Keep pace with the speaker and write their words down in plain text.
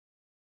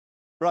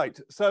Right,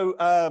 so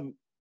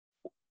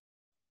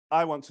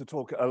I want to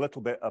talk a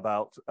little bit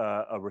about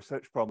a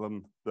research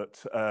problem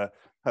that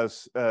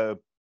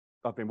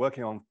I've been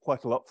working on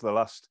quite a lot for the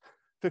last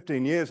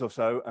 15 years or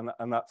so,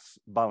 and that's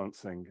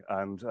balancing.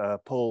 And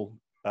Paul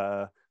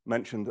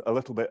mentioned a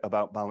little bit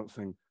about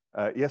balancing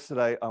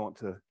yesterday. I want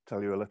to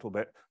tell you a little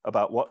bit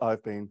about what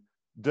I've been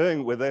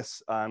doing with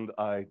this, and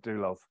I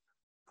do love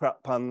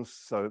crap puns,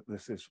 so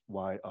this is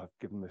why I've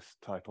given this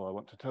title. I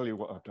want to tell you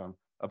what I've done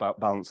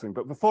about balancing.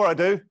 But before I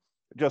do,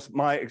 just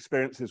my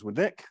experiences with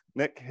Nick.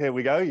 Nick, here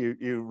we go.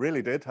 You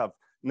really did have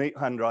neat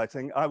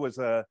handwriting. I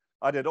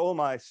did all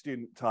my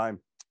student time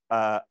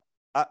at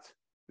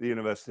the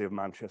University of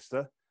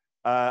Manchester,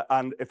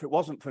 and if it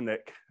wasn't for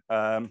Nick,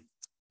 the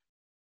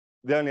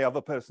only other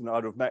person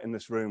I'd have met in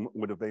this room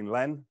would have been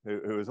Len,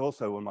 who is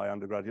also one of my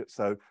undergraduates.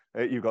 So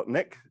you've got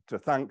Nick to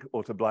thank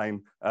or to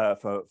blame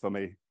for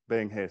me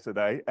being here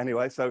today.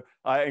 Anyway, so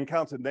I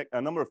encountered Nick a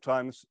number of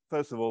times.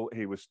 First of all,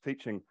 he was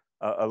teaching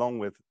along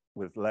with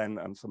Len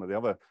and some of the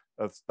other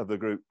of the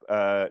group,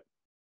 the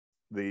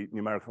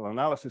numerical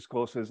analysis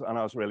courses, and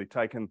I was really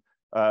taken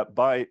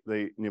by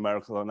the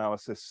numerical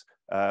analysis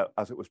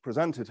as it was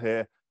presented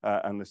here,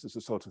 and this is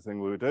the sort of thing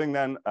we were doing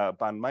then.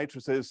 Band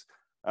matrices,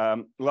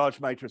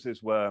 large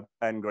matrices were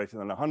n greater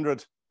than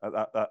 100 at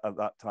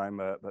that time,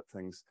 but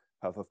things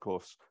have of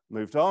course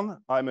moved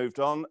on. I moved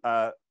on,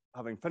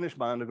 having finished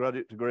my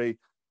undergraduate degree.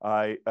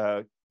 I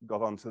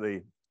got onto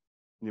the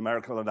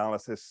numerical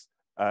analysis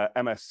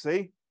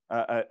MSc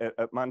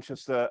at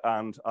Manchester,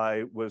 and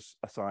I was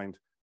assigned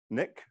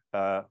Nick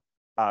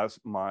as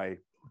my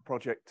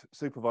project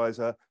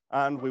supervisor,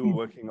 and we were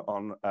working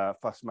on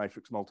fast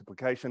matrix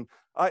multiplication.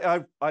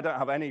 I don't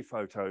have any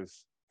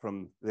photos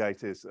from the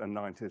 80s and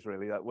 90s,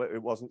 really.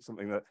 It wasn't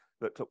something that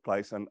took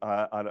place, and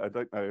I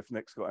don't know if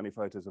Nick's got any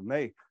photos of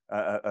me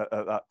at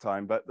that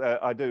time, but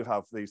I do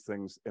have these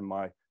things in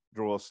my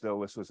drawer still.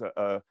 This was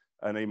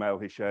an email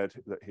he shared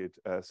that he'd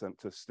sent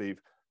to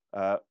Steve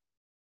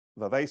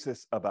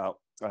Vivacis about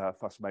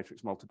fast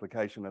matrix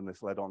multiplication, and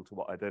this led on to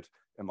what I did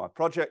in my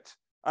project.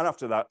 And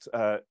after that,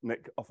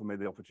 Nick offered me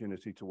the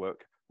opportunity to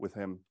work with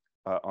him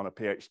on a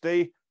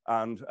PhD,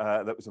 and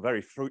that was a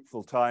very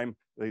fruitful time.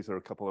 These are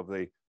a couple of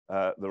the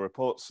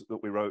reports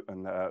that we wrote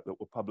and that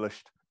were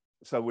published.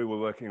 So we were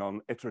working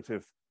on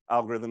iterative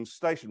algorithms,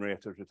 stationary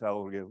iterative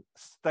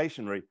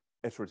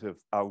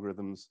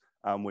algorithms,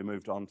 and we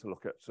moved on to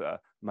look at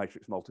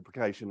matrix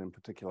multiplication, in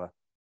particular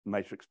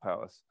matrix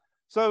powers.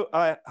 So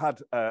I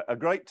had a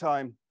great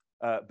time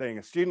being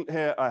a student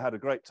here. I had a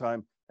great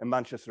time in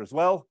Manchester as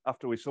well.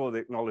 After we saw the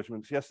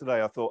acknowledgements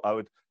yesterday, I thought I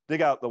would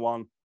dig out the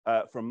one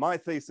from my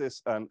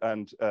thesis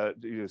and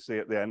you see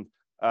at the end.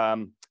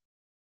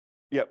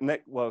 Yep,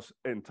 Nick was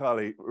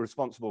entirely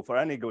responsible for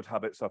any good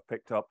habits I've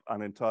picked up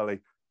and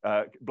entirely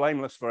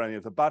blameless for any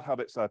of the bad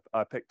habits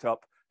I picked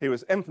up. He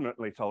was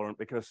infinitely tolerant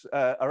because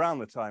around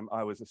the time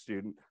I was a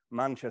student,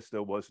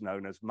 Manchester was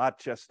known as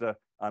Madchester,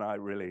 and I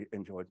really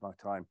enjoyed my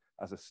time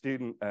as a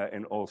student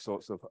in all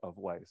sorts of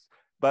ways.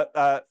 But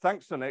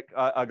thanks to Nick,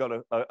 I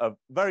got a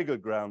very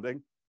good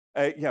grounding.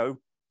 You know,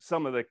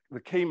 some of the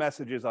key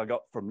messages I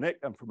got from Nick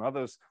and from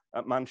others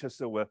at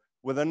Manchester were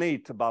the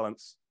need to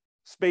balance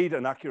speed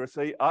and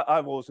accuracy.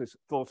 I've always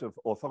thought of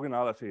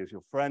orthogonality as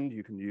your friend.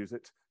 You can use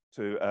it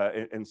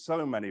to in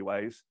so many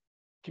ways.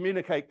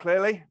 Communicate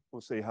clearly.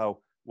 We'll see how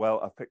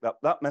well I've picked up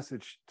that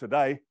message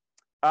today.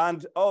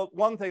 And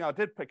one thing I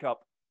did pick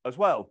up as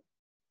well,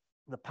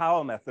 the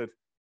power method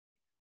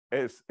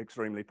is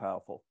extremely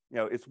powerful. You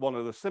know, it's one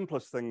of the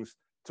simplest things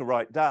to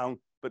write down,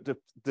 but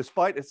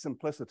despite its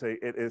simplicity,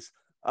 it is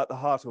at the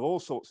heart of all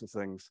sorts of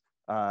things.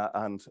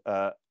 Yeah,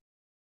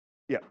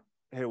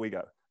 here we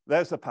go.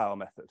 There's the power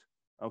method.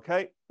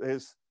 Okay,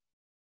 is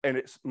in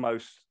its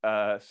most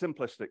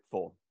simplistic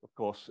form. Of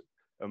course,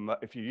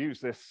 if you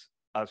use this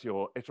as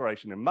your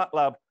iteration in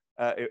MATLAB,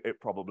 it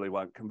probably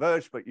won't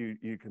converge, but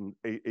you can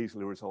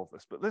easily resolve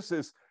this. But this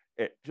is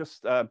it,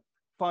 just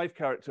 5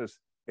 characters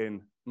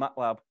in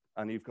MATLAB,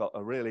 and you've got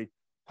a really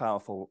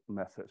powerful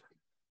method.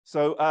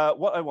 So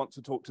what I want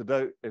to talk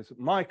today is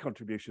my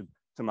contribution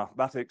to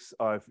mathematics.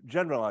 I've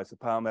generalized the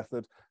power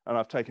method, and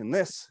I've taken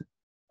this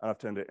and I've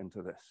turned it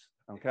into this.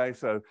 Okay,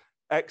 so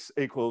x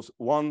equals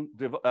 1,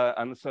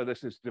 and so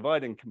this is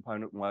dividing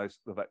component-wise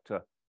the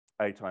vector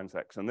a times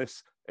x, and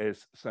this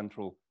is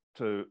central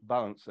to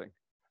balancing.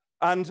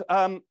 And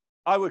I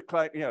would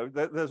claim, you know,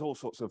 there's all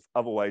sorts of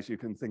other ways you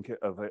can think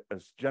of it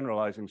as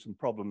generalizing some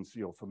problems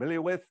you're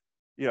familiar with.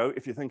 You know,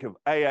 if you think of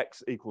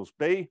ax equals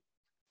b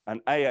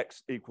and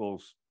ax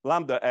equals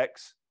lambda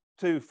x,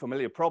 2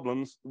 familiar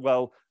problems,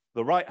 well,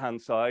 the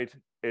right-hand side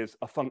is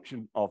a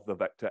function of the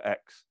vector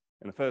x.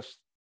 In the first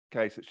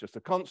case, it's just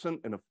a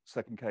constant. In the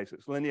second case,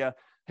 it's linear.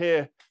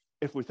 Here,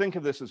 if we think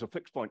of this as a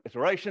fixed point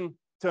iteration,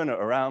 turn it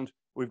around,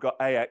 we've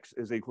got ax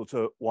is equal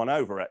to 1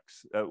 over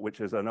x, which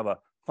is another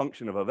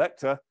function of a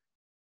vector.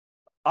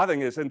 I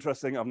think it's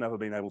interesting. I've never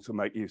been able to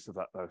make use of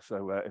that, though.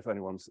 So if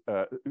anyone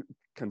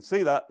can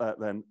see that,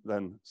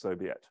 then so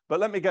be it. But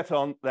let me get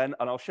on then,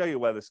 and I'll show you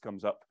where this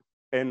comes up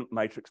in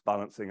matrix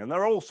balancing. And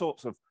there are all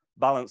sorts of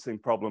balancing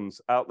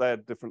problems out there.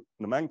 Different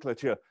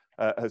nomenclature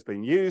has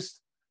been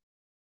used.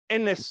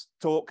 In this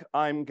talk,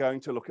 I'm going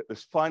to look at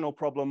this final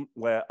problem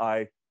where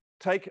I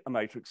take a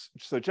matrix.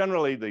 So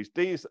generally, these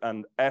Ds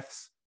and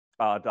Fs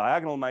are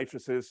diagonal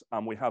matrices,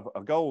 and we have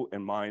a goal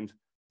in mind.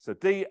 So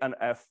D and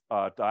F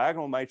are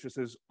diagonal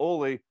matrices. All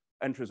the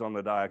entries on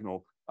the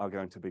diagonal are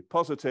going to be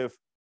positive,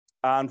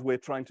 and we're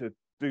trying to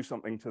do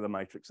something to the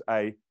matrix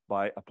A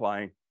by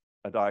applying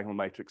a diagonal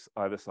matrix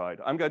either side.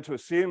 I'm going to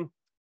assume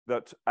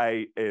that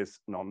A is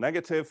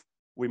non-negative.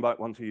 We might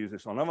want to use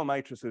this on other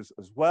matrices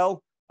as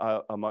well.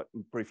 I might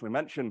briefly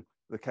mention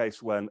the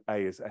case when A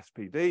is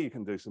SPD. You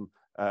can do some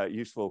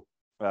useful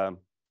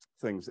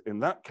things in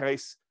that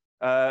case.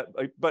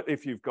 But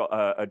if you've got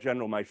a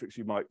general matrix,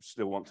 you might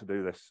still want to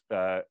do this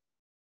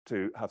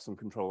to have some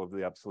control of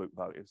the absolute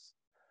values.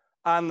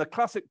 And the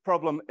classic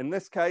problem in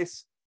this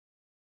case,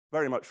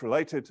 very much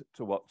related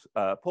to what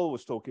Paul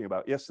was talking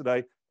about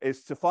yesterday,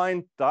 is to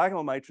find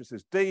diagonal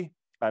matrices D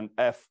and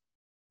F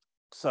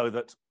so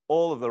that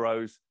all of the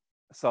rows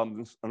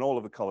sums and all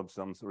of the column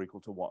sums are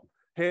equal to 1.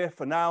 Here,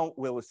 for now,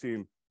 we'll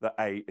assume that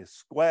A is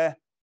square.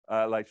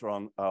 Later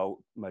on,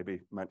 I'll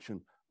maybe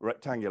mention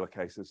rectangular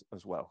cases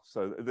as well.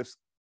 So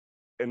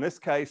in this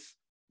case,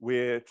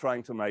 we're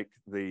trying to make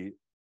the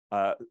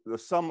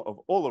sum of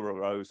all of the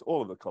rows,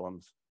 all of the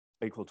columns,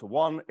 equal to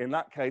 1. In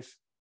that case,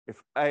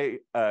 if A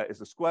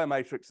is a square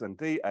matrix, then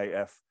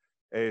DAF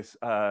is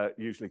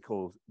usually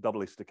called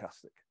doubly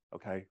stochastic.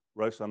 Okay,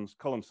 row sums,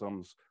 column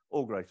sums,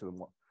 all greater than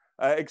 1.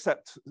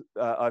 Except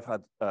I've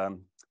had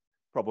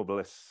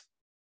probabilists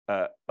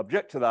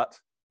object to that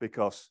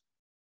because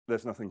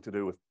there's nothing to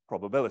do with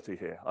probability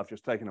here. I've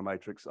just taken a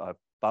matrix, I've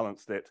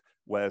balanced it.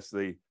 Where's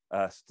the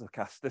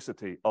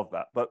stochasticity of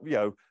that? But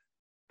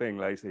being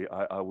lazy,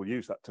 I will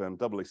use that term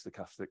doubly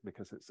stochastic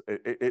because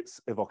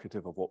it's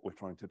evocative of what we're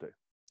trying to do.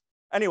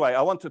 Anyway,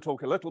 I want to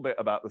talk a little bit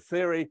about the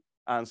theory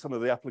and some of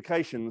the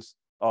applications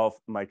of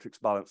matrix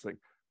balancing.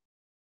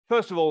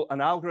 First of all,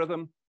 an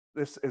algorithm.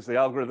 This is the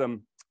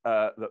algorithm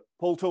that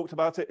Paul talked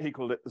about it. He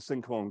called it the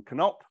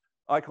Sinkhorn-Knopp.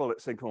 I call it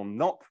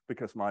Sinkhorn-Knopp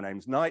because my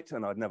name's Knight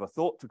and I'd never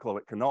thought to call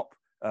it Knopp.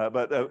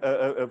 But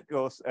of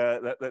course,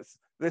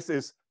 this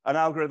is an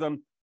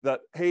algorithm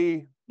that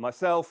he,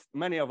 myself,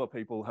 many other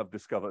people have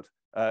discovered.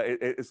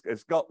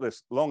 It's got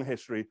this long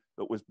history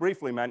that was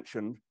briefly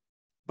mentioned.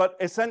 But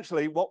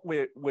essentially, what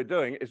we're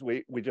doing is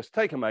we just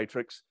take a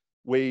matrix.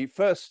 We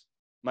first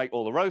make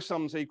all the row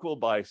sums equal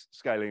by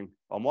scaling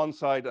on one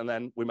side, and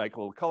then we make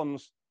all the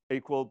columns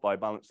equal by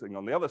balancing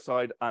on the other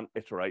side and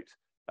iterate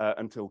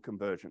until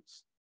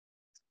convergence.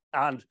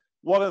 And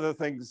one of the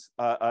things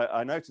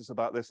I noticed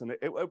about this, and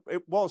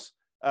it was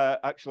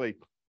actually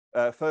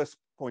first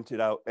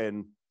pointed out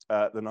in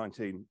the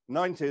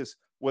 1990s,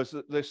 was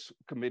that this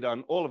can be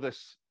done, all of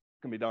this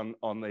can be done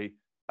on the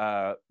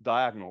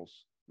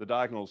diagonals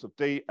of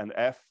D and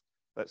F.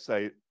 Let's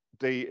say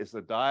D is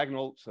the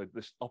diagonal, so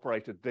this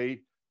operator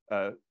D,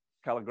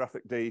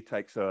 calligraphic D,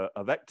 takes a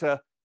vector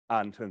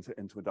and turns it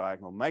into a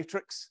diagonal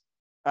matrix.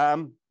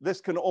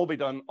 This can all be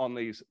done on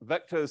these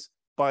vectors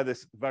by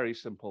this very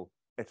simple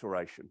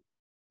iteration.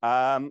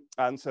 And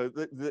so,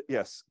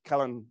 yes,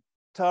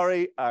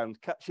 Kalantari and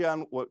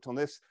Kachyan worked on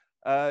this.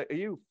 Are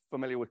you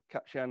familiar with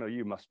Kachyan, or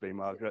you must be,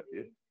 Margaret?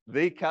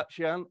 The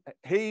Kachyan,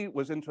 he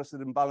was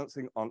interested in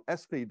balancing on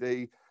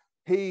SPD.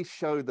 He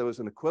showed there was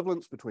an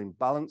equivalence between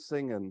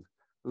balancing and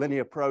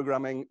linear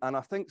programming. And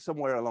I think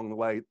somewhere along the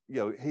way,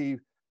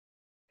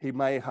 he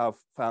may have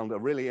found a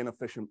really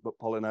inefficient but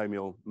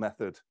polynomial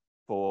method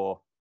for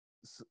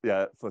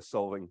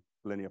solving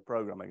linear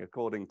programming,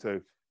 according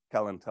to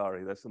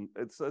Kalantari.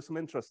 There's some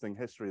interesting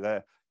history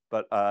there,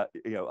 but I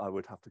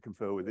would have to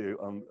confer with you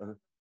on.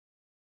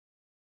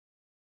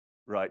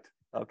 Right.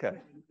 Okay.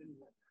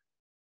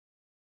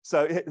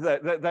 So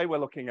they were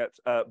looking at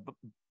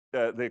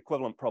the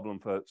equivalent problem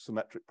for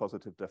symmetric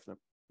positive definite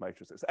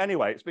matrices.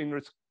 Anyway, it's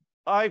been.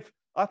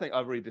 I think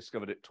I've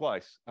rediscovered it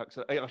twice.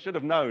 Actually, I should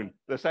have known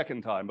the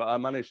second time, but I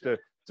managed to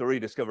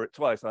rediscover it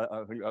twice. I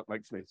think that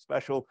makes me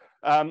special.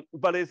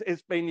 But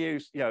it's been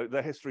used.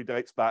 The history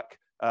dates back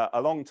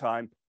a long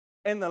time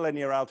in the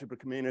linear algebra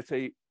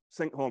community.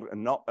 Sinkhorn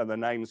and Knopp are the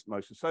names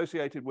most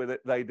associated with it.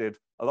 They did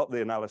a lot of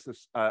the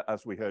analysis,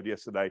 as we heard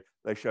yesterday.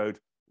 They showed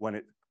when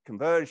it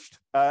converged.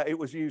 It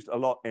was used a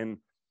lot in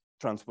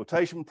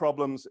transportation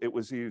problems. It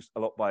was used a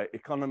lot by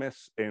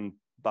economists in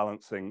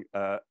balancing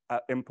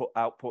input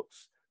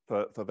outputs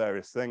for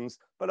various things.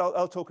 But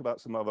I'll talk about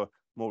some other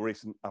more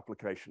recent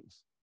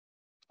applications.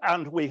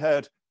 And we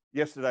heard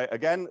yesterday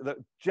again that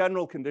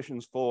general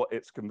conditions for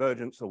its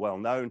convergence are well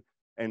known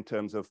in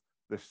terms of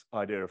this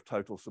idea of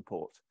total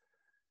support.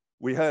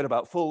 We heard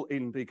about full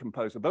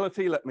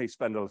indecomposability. Let me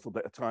spend a little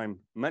bit of time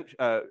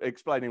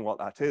explaining what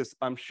that is.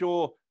 I'm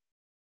sure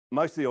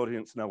most of the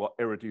audience know what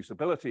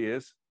irreducibility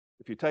is.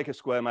 If you take a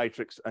square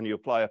matrix and you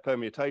apply a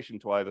permutation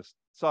to either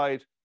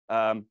side,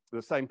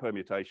 the same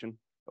permutation,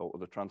 or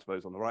the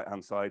transpose on the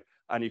right-hand side,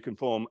 and you can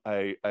form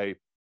a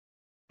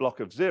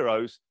block of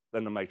zeros,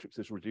 then the matrix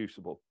is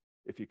reducible.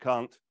 If you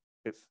can't,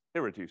 it's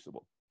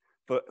irreducible.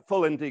 For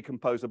full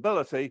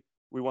indecomposability,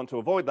 We want to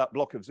avoid that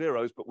block of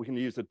zeros, but we can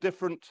use a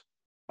different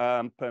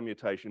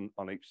permutation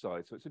on each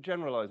side. So it's a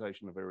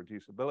generalization of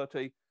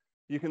irreducibility.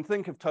 You can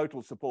think of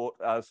total support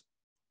as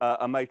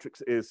a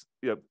matrix is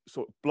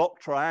sort of block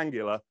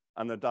triangular,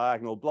 and the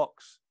diagonal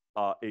blocks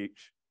are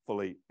each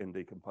fully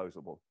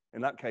indecomposable.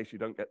 In that case, you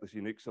don't get this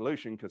unique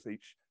solution because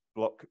each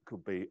block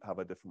could have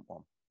a different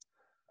one.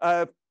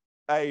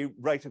 A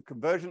rate of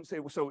convergence, so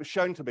it was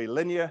shown to be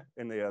linear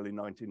in the early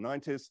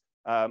 1990s.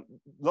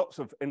 Lots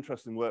of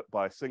interesting work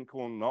by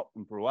Sinkhorn, Knott,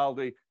 and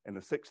Brualdi in the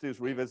 60s,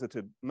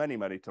 revisited many,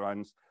 many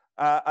times.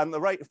 And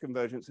the rate of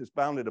convergence is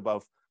bounded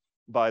above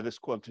by this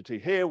quantity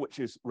here, which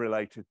is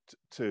related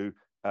to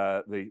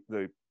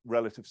the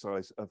relative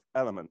size of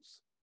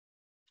elements.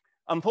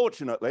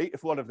 Unfortunately,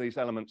 if one of these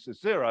elements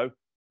is 0,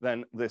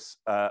 then this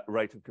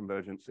rate of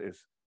convergence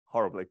is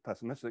horribly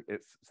pessimistic.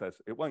 It says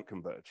it won't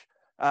converge.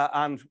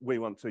 And we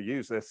want to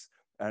use this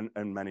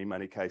in many,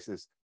 many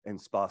cases in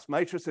sparse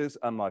matrices.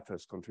 And my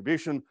first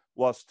contribution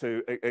was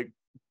to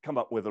come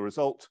up with a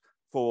result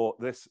for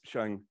this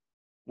showing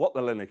what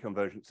the linear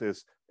convergence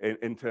is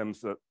in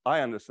terms that I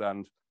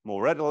understand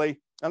more readily.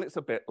 And it's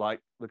a bit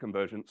like the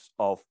convergence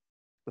of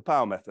the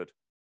power method.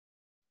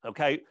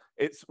 Okay,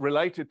 it's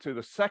related to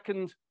the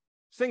second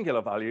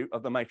singular value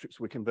of the matrix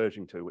we're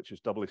converging to, which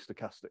is doubly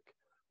stochastic.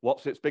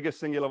 What's its biggest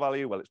singular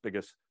value? Well, its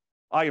biggest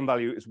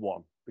eigenvalue is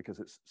 1 because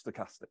it's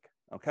stochastic.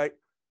 Okay,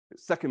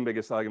 its second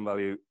biggest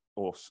eigenvalue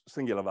or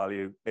singular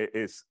value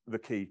is the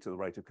key to the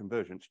rate of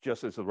convergence,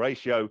 just as the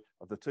ratio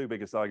of the two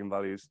biggest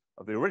eigenvalues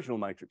of the original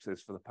matrix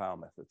is for the power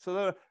method.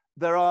 So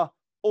there are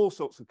all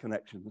sorts of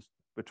connections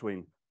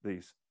between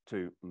these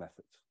two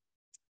methods.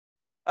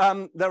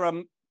 But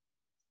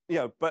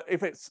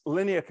if it's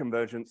linear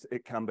convergence,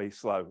 it can be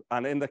slow.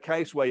 And in the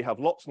case where you have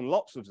lots and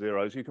lots of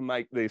zeros, you can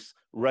make this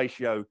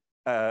ratio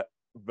as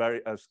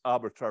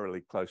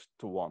arbitrarily close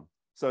to 1.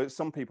 So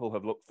some people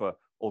have looked for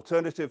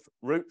alternative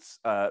routes.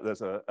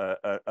 There's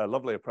a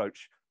lovely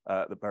approach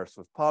that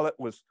Beresford Pilot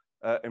was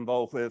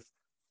involved with.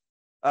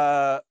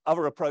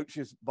 Other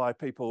approaches by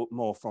people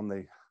more from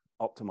the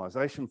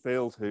optimization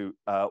field who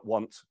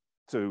want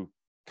to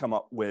come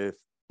up with,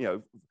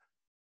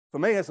 for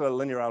me as a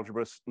linear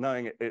algebraist,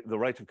 knowing the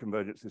rate of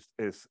convergence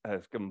is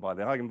given by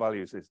the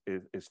eigenvalues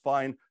is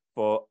fine.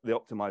 For the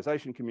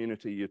optimization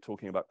community, you're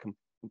talking about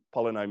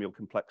polynomial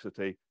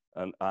complexity,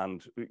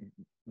 and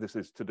this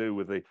is to do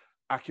with the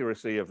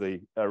accuracy of the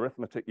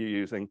arithmetic you're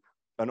using.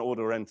 An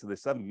order n to the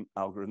 7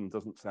 algorithm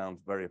doesn't sound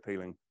very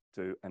appealing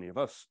to any of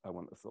us, I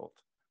wouldn't have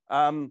thought.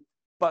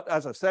 But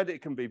as I said,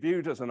 it can be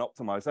viewed as an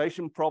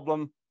optimization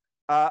problem,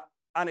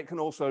 and it can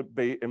also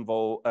be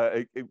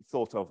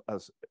thought of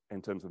as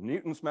in terms of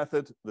Newton's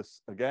method.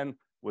 This again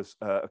was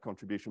a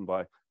contribution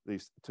by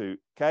these two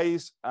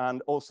Ks,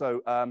 and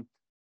also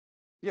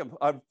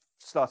I've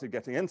started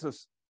getting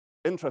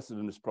interested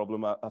in this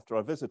problem after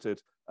I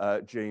visited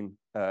Gene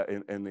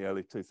in the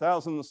early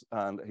 2000s,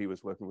 and he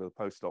was working with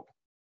a postdoc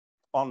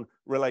on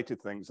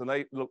related things. And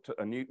they looked at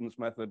a Newton's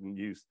method and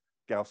used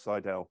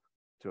Gauss-Seidel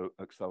to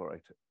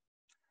accelerate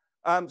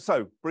it.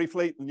 So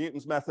briefly, the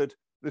Newton's method,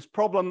 this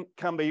problem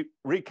can be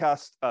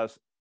recast as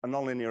a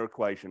nonlinear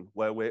equation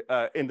where we're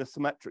in the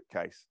symmetric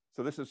case.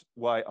 So this is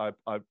why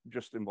I've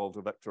just involved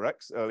a vector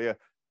x earlier.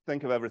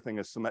 Think of everything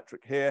as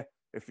symmetric here.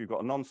 If you've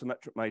got a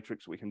non-symmetric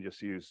matrix, we can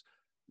just use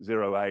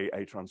 0A,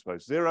 A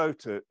transpose 0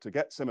 to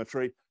get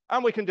symmetry.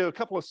 And we can do a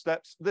couple of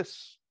steps.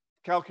 This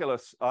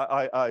calculus,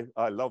 I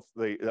love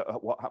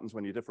what happens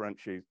when you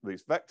differentiate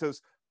these vectors,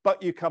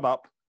 but you come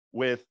up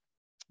with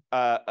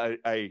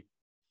a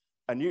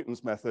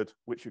Newton's method,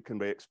 which can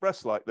be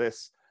expressed like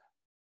this.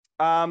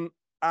 And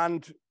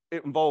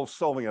it involves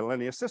solving a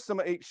linear system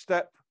at each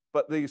step,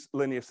 but these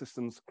linear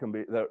systems can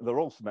be, they're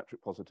all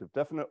symmetric positive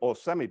definite or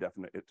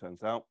semi-definite, it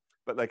turns out,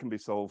 but they can be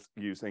solved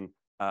using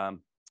a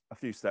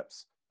few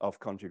steps of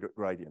conjugate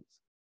gradients.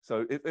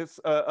 So it's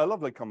a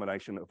lovely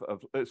combination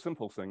of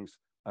simple things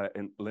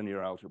in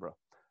linear algebra.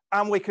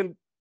 And we can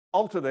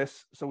alter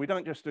this, so we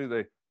don't just do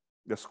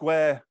the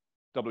square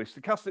doubly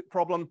stochastic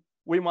problem.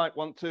 We might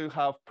want to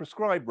have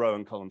prescribed row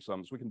and column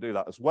sums. We can do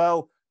that as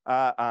well,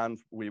 and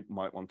we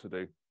might want to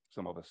do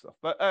some other stuff.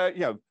 But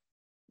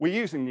we're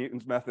using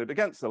Newton's method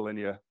against a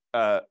linear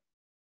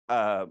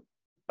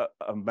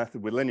a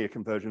method with linear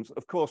convergence.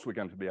 Of course, we're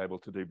going to be able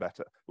to do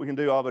better. We can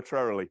do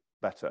arbitrarily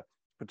better,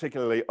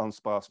 particularly on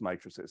sparse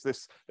matrices.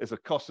 This is a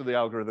cost of the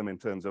algorithm in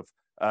terms of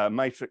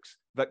matrix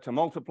vector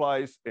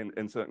multiplies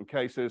in certain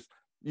cases.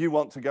 You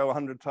want to go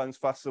 100 times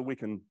faster, we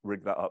can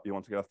rig that up. You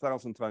want to go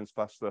 1,000 times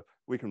faster,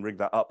 we can rig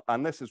that up.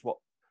 And this is what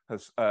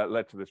has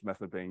led to this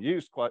method being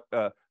used quite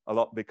a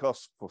lot,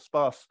 because for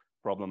sparse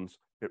problems,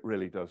 it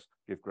really does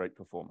give great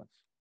performance.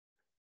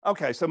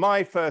 Okay, so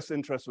my first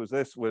interest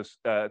was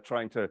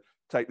trying to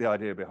take the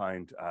idea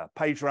behind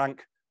PageRank,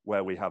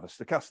 where we have a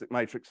stochastic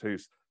matrix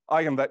whose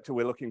eigenvector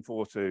we're looking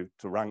for to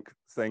rank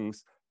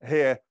things.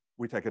 Here,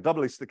 we take a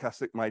doubly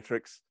stochastic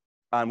matrix,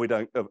 and we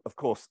don't, of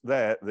course,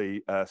 there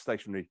the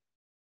stationary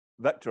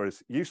vector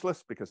is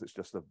useless because it's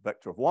just a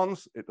vector of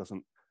ones. It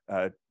doesn't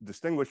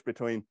distinguish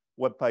between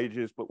web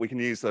pages, but we can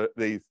use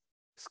the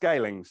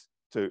scalings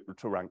to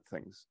rank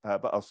things,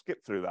 but I'll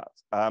skip through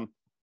that.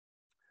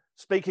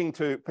 Speaking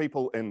to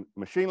people in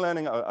machine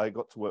learning, I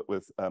got to work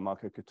with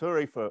Marco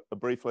Caturi for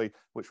briefly,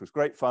 which was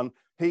great fun.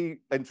 He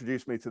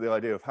introduced me to the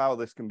idea of how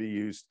this can be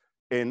used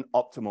in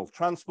optimal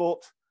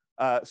transport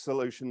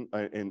solution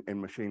in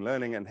machine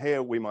learning. And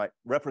here we might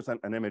represent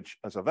an image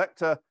as a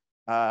vector,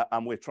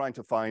 and we're trying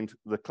to find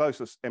the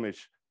closest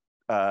image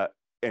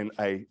in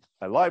a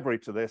library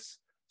to this.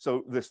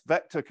 So this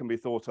vector can be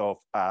thought of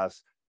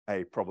as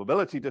a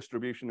probability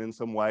distribution in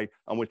some way,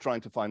 and we're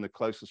trying to find the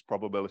closest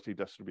probability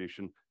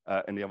distribution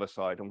in the other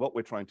side. And what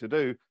we're trying to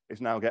do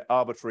is now get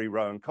arbitrary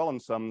row and column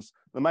sums.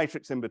 The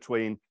matrix in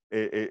between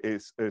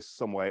is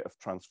some way of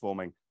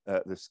transforming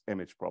this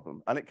image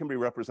problem. And it can be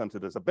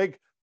represented as a big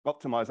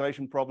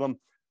optimization problem.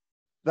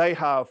 They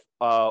have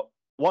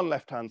one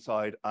left-hand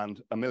side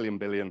and a million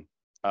billion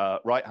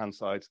right-hand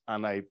sides,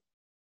 and they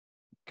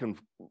can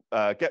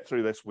get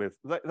through this with,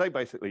 they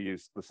basically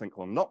use the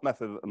single or not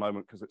method at the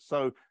moment because it's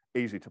so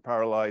easy to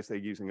parallelize. They're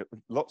using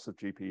lots of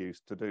GPUs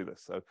to do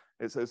this. So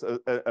it's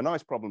a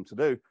nice problem to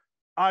do.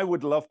 I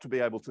would love to be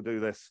able to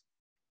do this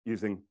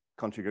using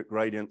conjugate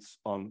gradients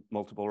on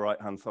multiple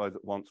right-hand sides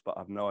at once, but I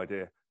have no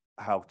idea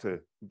how to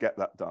get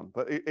that done.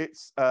 But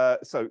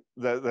so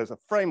there's a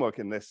framework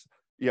in this.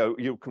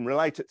 You can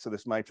relate it to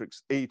this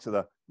matrix E to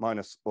the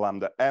minus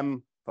lambda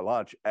M for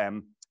large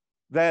M.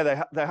 There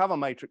they have a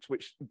matrix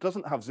which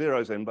doesn't have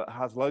zeros in, but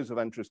has loads of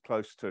entries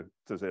close to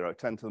 0,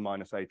 10 to the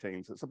minus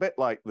 18. So it's a bit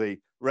like the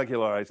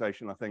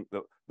regularization, I think,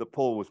 that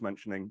Paul was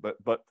mentioning,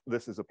 but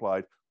this is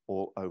applied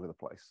all over the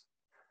place.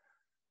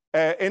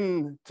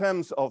 In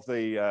terms of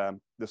the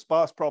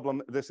sparse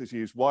problem, this is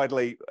used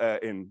widely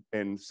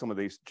in some of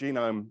these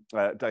genome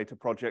data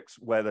projects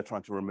where they're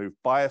trying to remove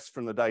bias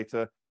from the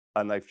data,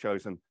 and they've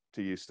chosen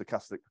to use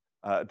stochastic,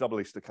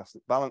 doubly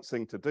stochastic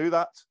balancing to do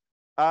that.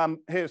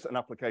 Here's an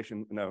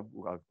application,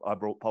 I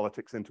brought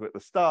politics into it at the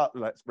start,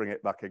 let's bring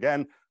it back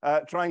again,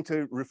 trying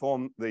to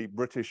reform the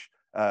British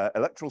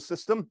electoral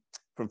system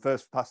from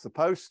first past the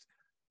post.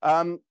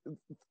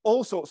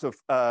 All sorts of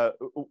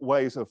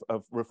ways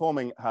of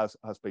reforming has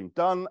been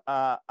done,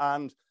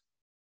 and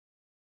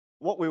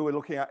what we were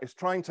looking at is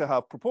trying to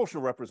have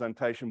proportional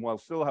representation while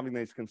still having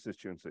these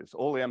constituencies.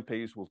 All the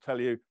MPs will tell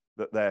you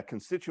that their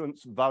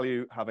constituents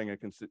value having a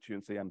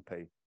constituency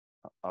MP.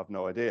 I've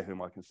no idea who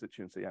my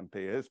constituency MP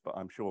is, but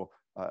I'm sure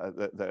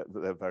that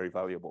they're very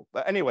valuable.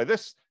 But anyway,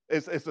 this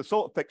is the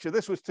sort of picture.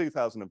 This was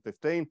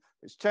 2015.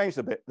 It's changed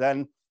a bit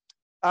then.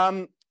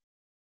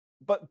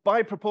 But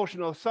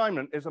biproportional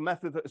assignment is a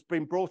method that has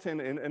been brought in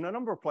a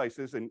number of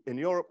places in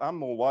Europe and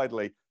more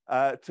widely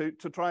to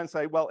try and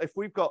say, well, if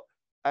we've got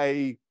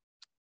a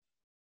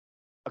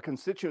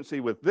constituency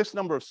with this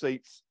number of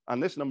seats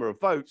and this number of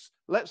votes,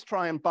 let's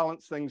try and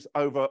balance things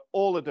over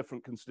all the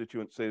different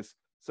constituencies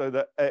so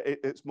that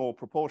it's more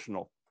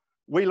proportional.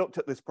 We looked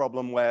at this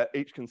problem where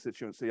each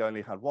constituency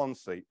only had one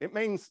seat. It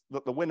means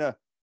that the winner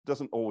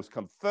doesn't always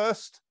come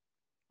first,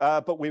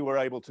 but we were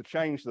able to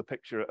change the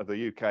picture of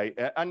the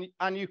UK,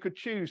 and you could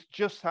choose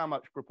just how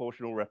much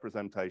proportional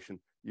representation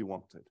you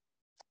wanted.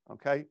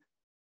 Okay,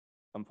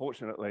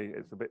 unfortunately,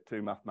 it's a bit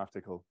too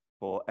mathematical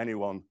for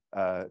anyone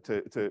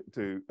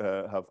to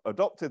have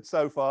adopted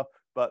so far,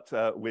 but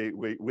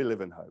we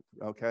live in hope.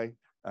 Okay,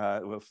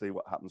 we'll see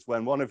what happens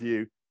when one of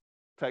you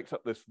takes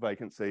up this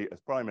vacancy as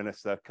Prime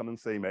Minister. Come and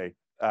see me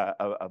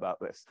about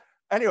this.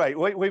 Anyway,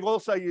 we've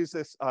also used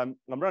this. I'm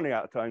running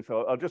out of time,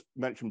 so I'll just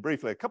mention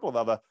briefly a couple of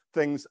other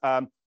things.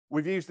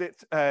 We've used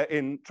it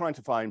in trying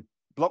to find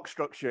block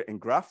structure in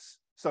graphs.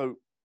 So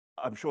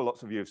I'm sure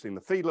lots of you have seen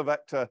the Fiedler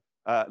vector.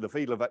 The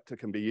Fiedler vector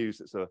can be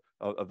used as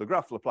of the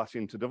graph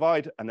Laplacian to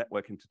divide a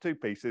network into two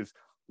pieces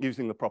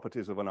using the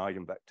properties of an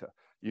eigenvector,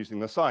 using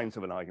the signs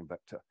of an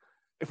eigenvector.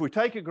 If we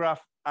take a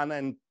graph and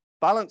then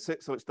balance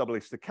it so it's doubly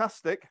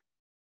stochastic,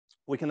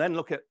 we can then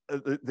look at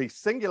the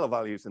singular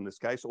values in this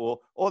case, or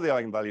the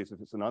eigenvalues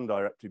if it's an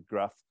undirected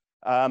graph.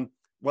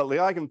 Well, the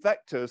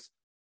eigenvectors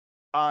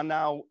are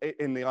now,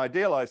 in the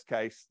idealized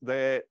case,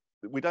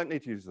 we don't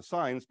need to use the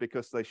signs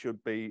because they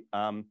should be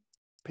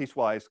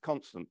piecewise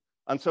constant.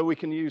 And so we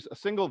can use a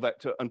single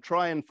vector and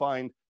try and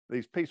find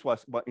these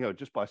piecewise,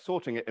 just by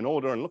sorting it in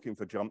order and looking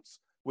for jumps,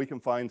 we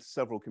can find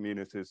several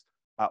communities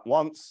at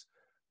once.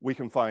 We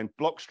can find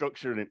block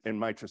structure in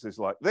matrices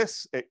like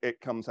this.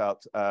 It comes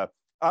out,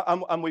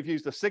 and we've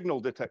used a signal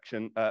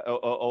detection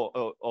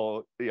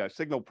or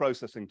signal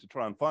processing to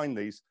try and find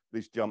these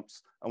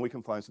jumps, and we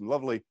can find some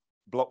lovely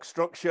block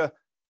structure.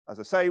 As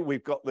I say,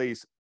 we've got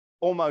these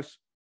almost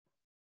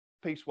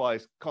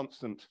piecewise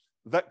constant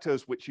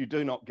vectors, which you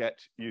do not get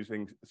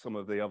using some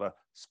of the other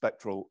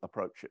spectral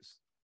approaches.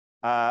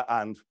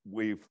 And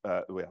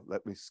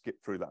let me skip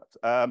through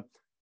that.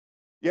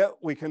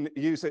 We can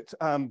use it.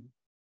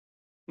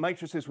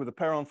 Matrices with a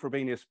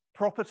Perron-Frobenius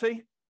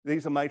property.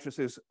 These are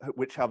matrices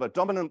which have a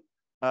dominant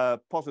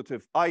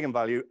positive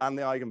eigenvalue, and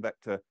the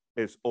eigenvector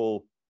is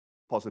all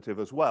positive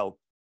as well.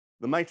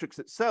 The matrix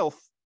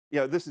itself,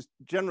 this is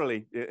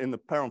generally in the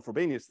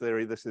Perron-Frobenius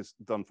theory, this is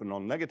done for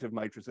non-negative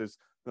matrices.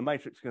 The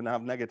matrix can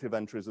have negative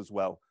entries as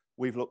well.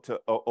 we've looked at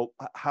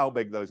how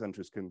big those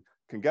entries can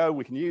go.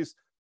 We can use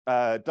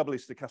doubly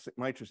stochastic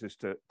matrices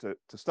to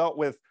start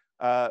with,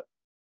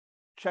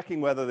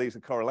 checking whether these are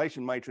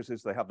correlation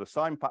matrices. They have the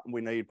sign pattern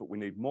we need, but we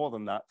need more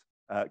than that.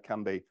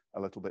 Can be a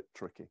little bit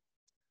tricky.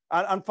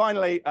 And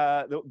finally,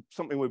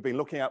 something we've been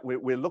looking at,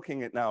 we're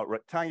looking at now at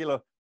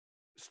rectangular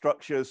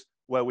structures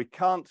where we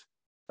can't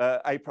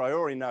a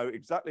priori know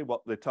exactly what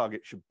the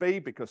target should be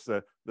because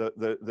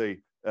the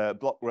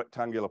block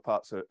rectangular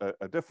parts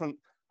are different.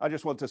 I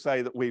just want to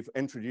say that we've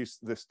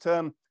introduced this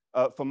term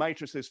for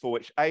matrices for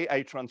which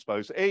A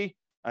transpose E,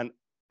 and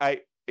E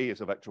is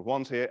a vector of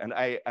ones here, and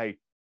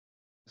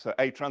so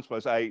A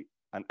transpose A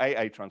and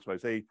AA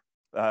transpose E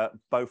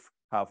both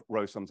have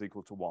row sums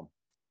equal to 1.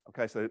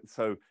 Okay,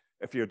 so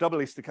if you're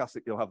doubly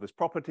stochastic, you'll have this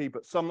property,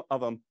 but some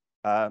of them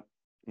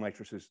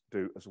matrices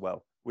do as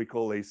well. We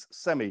call these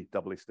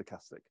semi-doubly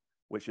stochastic,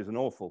 which is an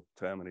awful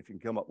term, and if you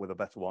can come up with a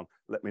better one,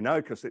 let me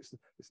know, because it's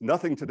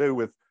nothing to do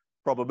with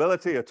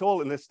probability at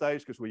all in this stage,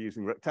 because we're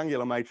using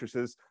rectangular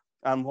matrices.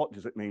 And what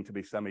does it mean to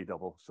be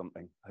semi-double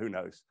something? Who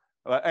knows?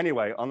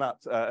 Anyway, on that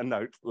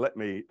note, let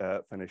me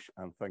finish,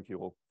 and thank you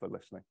all for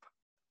listening.